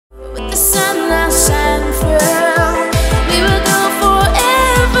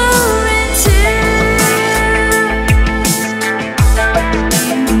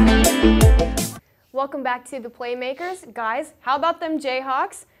welcome back to the Playmakers. Guys, how about them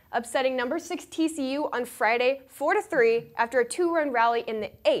Jayhawks upsetting number 6 TCU on Friday 4-3 after a 2-run rally in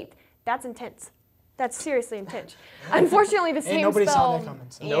the 8th? That's intense. That's seriously intense. Unfortunately, the same nobody spell. saw that coming.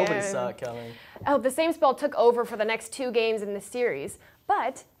 So. Nobody saw it coming. Oh, the same spell took over for the next 2 games in the series.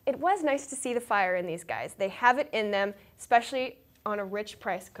 But it was nice to see the fire in these guys. They have it in them, especially on a Rich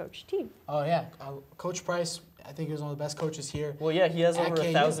Price coach team. Oh yeah, Coach Price. I think he was one of the best coaches here. Well, yeah, he has over KU.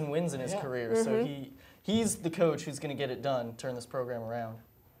 1,000 wins in his career, so he's the coach who's going to get it done, turn this program around.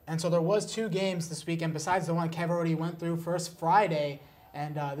 And so there was 2 games this weekend besides the one Kev already went through. First Friday,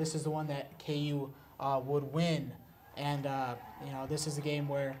 and this is the one that KU would win. And this is a game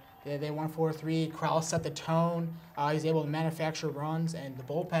where they won 4-3. Krause set the tone. He's able to manufacture runs, and the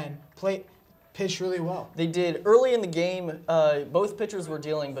bullpen pitched really well. They did early in the game. Both pitchers were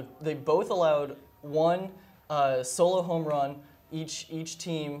dealing, but they both allowed one solo home run. Each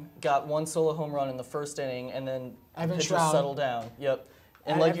team got 1 solo home run in the first inning, and then pitchers settled down. Yep.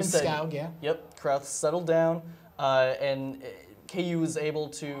 And like you said, Scout, yeah. Yep. Krause settled down, and KU was able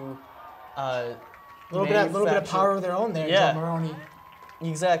to. A little bit of power of their own there. Yeah. Joe Moroni.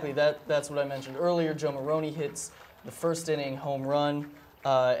 Exactly. That's what I mentioned earlier. Joe Moroni hits the first inning home run,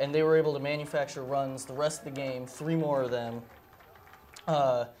 and they were able to manufacture runs the rest of the game. 3 more of them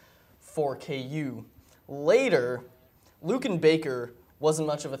for KU. Later, Lucan Baker wasn't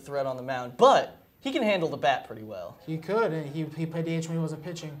much of a threat on the mound, but he can handle the bat pretty well. He could, and he played DH when he wasn't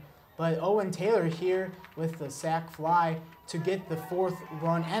pitching. But Owen Taylor here with the sac fly to get the 4th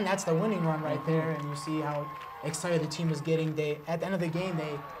run, and that's the winning run right there. And you see how excited the team was getting. At the end of the game,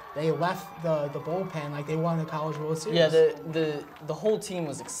 they left the bullpen like they won the College World Series. Yeah, the whole team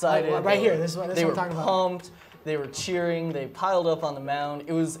was excited. Right here, this is what I'm talking about. Pumped. They were cheering. They piled up on the mound.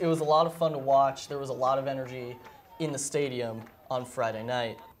 It was a lot of fun to watch. There was a lot of energy in the stadium on Friday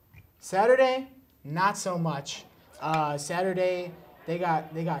night. Saturday, not so much. Saturday, they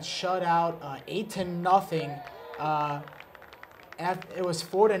got shut out 8-0. It was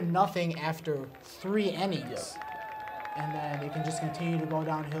 4-0 after 3 innings. Yep. And then they can just continue to go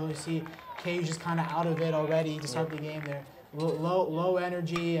downhill. You see KU just kind of out of it already to start the game there. Low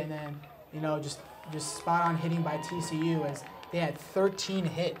energy, and then just spot on hitting by TCU as they had 13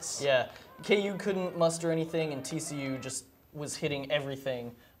 hits. Yeah, KU couldn't muster anything, and TCU just was hitting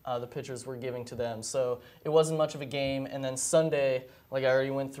everything the pitchers were giving to them. So it wasn't much of a game. And then Sunday, like I already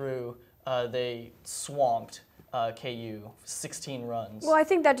went through, they swamped KU, 16 runs. Well, I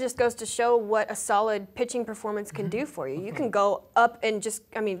think that just goes to show what a solid pitching performance can do for you. You can go up and just,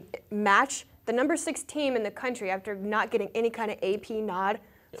 match the number 6 team in the country after not getting any kind of AP nod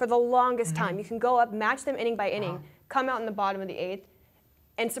for the longest time. You can go up, match them inning by inning, come out in the bottom of the 8th,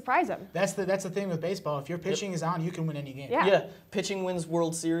 and surprise them. That's the thing with baseball. If your pitching is on, you can win any game. Yeah. Pitching wins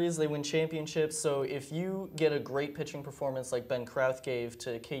World Series. They win championships. So if you get a great pitching performance like Ben Krauth gave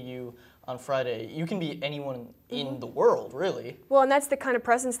to KU on Friday, you can beat anyone in the world, really. Well, and that's the kind of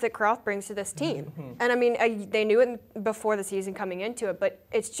presence that Krauth brings to this team. And they knew it before the season coming into it, but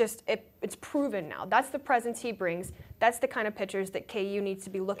it's just it's proven now. That's the presence he brings. That's the kind of pitchers that KU needs to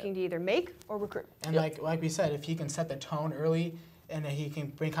be looking to either make or recruit. And like we said, if he can set the tone early, and then he can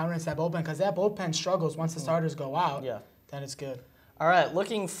bring confidence to that bullpen, because that bullpen struggles once the starters go out, then it's good. All right,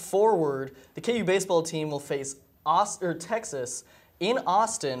 looking forward, the KU baseball team will face Texas in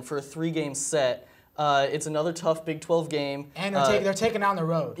Austin for a 3-game set. It's another tough Big 12 game. And they're taking on the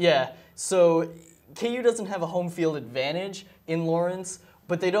road. Yeah, so KU doesn't have a home field advantage in Lawrence,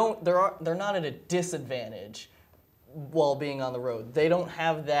 but they're not at a disadvantage while being on the road. They don't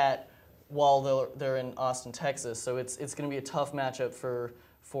have that while they're in Austin, Texas. So it's going to be a tough matchup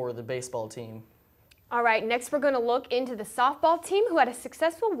for the baseball team. All right, next we're going to look into the softball team who had a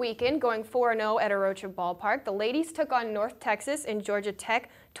successful weekend going 4-0 at Arocha Ballpark. The ladies took on North Texas and Georgia Tech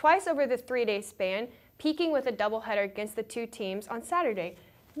twice over the 3-day span, peaking with a doubleheader against the 2 teams on Saturday.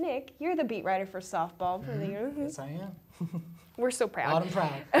 Nick, you're the beat writer for softball. Yes, I am. We're so proud. Loud and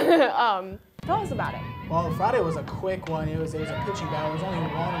proud. Tell us about it. Well, Friday was a quick one. It was a pitching battle. There was only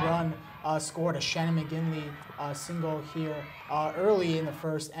 1 run scored, a Shannon McGinley single here early in the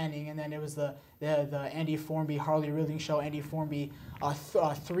first inning, and then it was the Andy Formby, Harley Ridling show. Andy Formby, a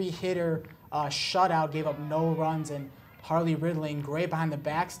 3-hitter shutout, gave up no runs, and Harley Ridling, great behind the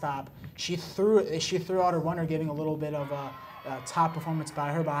backstop. She threw out a runner, giving a little bit of a top performance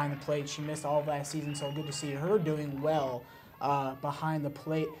by her behind the plate. She missed all of last season, so good to see her doing well behind the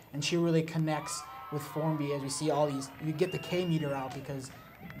plate, and she really connects with Formby as we see all these. You get the K meter out because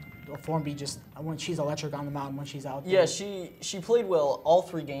Formby when she's electric on the mound when she's out there. Yeah, she played well all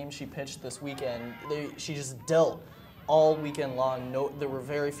 3 games she pitched this weekend. She just dealt all weekend long. There were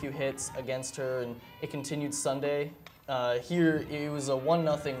very few hits against her, and it continued Sunday. Here, it was a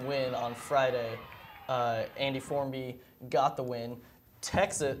 1-0 win on Friday. Andy Formby got the win.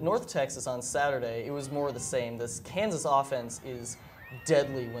 North Texas on Saturday, it was more of the same. This Kansas offense is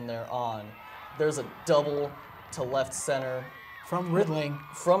deadly when they're on. There's a double to left center. From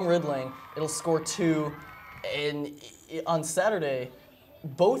Ridling. It'll score 2. And on Saturday,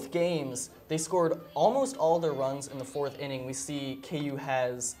 both games, they scored almost all their runs in the 4th inning. We see KU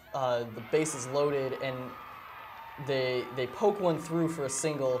has the bases loaded, and they poke one through for a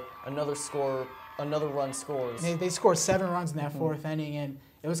single, another run scores. They scored 7 runs in that 4th inning, and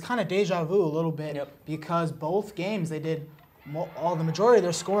it was kind of deja vu a little bit because both games they did the majority of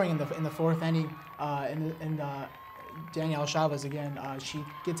their scoring in the 4th inning. Danielle Chavez again, she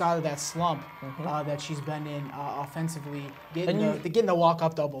gets out of that slump that she's been in offensively, getting the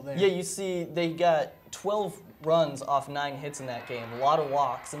walk-off double there. Yeah, you see they got 12 runs off 9 hits in that game, a lot of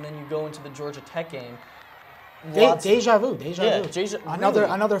walks, and then you go into the Georgia Tech game. Deja vu. Another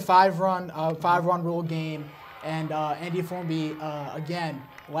really? 5-run rule game, and Andy Formby again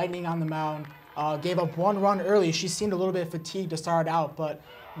lightning on the mound. Gave up 1 run early. She seemed a little bit fatigued to start out, but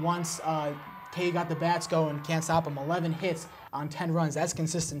once KU got the bats going, can't stop them. 11 hits on 10 runs. That's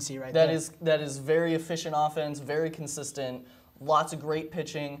consistency right there. That is very efficient offense, very consistent. Lots of great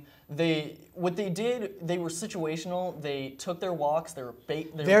pitching. What they did, they were situational. They took their walks. They were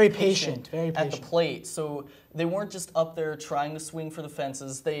very patient at the plate. So they weren't just up there trying to swing for the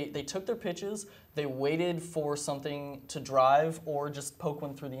fences. They took their pitches. They waited for something to drive or just poke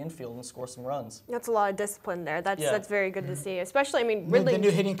one through the infield and score some runs. That's a lot of discipline there. That's very good to see. Especially, I mean, Ridley. The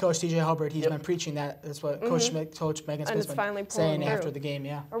new hitting coach, TJ Hubbard, he's been preaching that. That's what Coach Megan Smith's been saying after the game.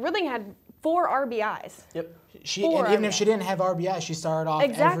 Yeah. Ridley had 4 RBIs. Yep. Even if she didn't have RBI, she started off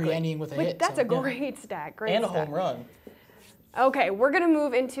every inning with a hit. That's a great stat. Great and stat. a home run. Okay, we're going to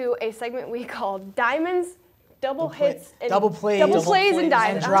move into a segment we call Diamonds, Double Hits, and Double plays and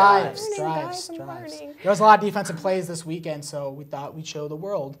dives. And drives. There was a lot of defensive plays this weekend, so we thought we'd show the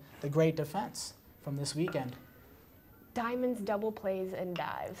world the great defense from this weekend. Diamonds, double plays, and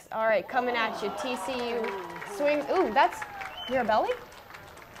dives. All right, coming at you. TCU swing. Ooh, that's Mirabelli?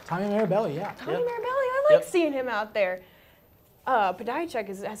 Tommy Mirabelli, yeah. Tommy Mirabelli, I like seeing him out there. Podajczyk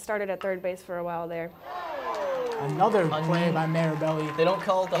has started at third base for a while there. Another play by Mirabelli. They don't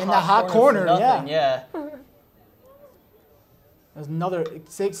call it in the hot corner, for nothing. Yeah. There's another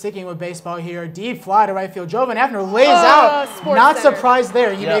sticking with baseball here. Deep fly to right field. Jovan Effner lays out. Not surprised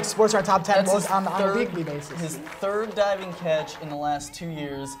there. He makes SportsCenter top 10 on a weekly basis. His 3rd diving catch in the last 2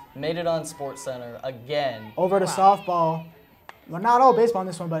 years. Made it on SportsCenter again. Over to softball. Well, not all baseball on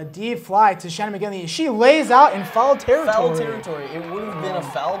this one, but a deep fly to Shannon McGinley. She lays out in foul territory. Foul territory. It would have been a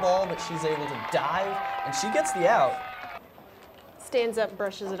foul ball, but she's able to dive, and she gets the out. Stands up,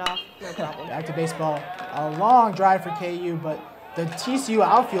 brushes it off. No problem. Back to baseball. A long drive for KU, but the TCU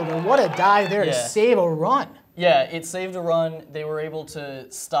outfielder, what a dive there to save a run. Yeah, it saved a run. They were able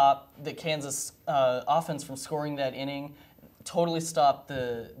to stop the Kansas offense from scoring that inning. Totally stopped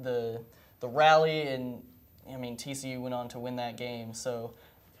the rally, and I mean, TCU went on to win that game, so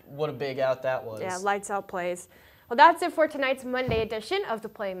what a big out that was. Yeah, lights out plays. Well, that's it for tonight's Monday edition of the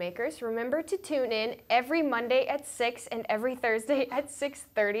Playmakers. Remember to tune in every Monday at 6 and every Thursday at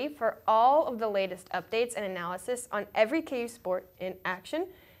 6:30 for all of the latest updates and analysis on every KU sport in action.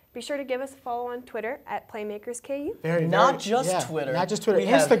 Be sure to give us a follow on Twitter at PlaymakersKU. Not just Twitter. Not just Twitter. We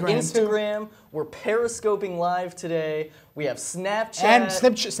Instagram. Too. We're periscoping live today. We have Snapchat. And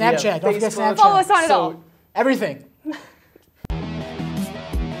Snapchat. Don't forget Snapchat. Follow us on it all. Everything.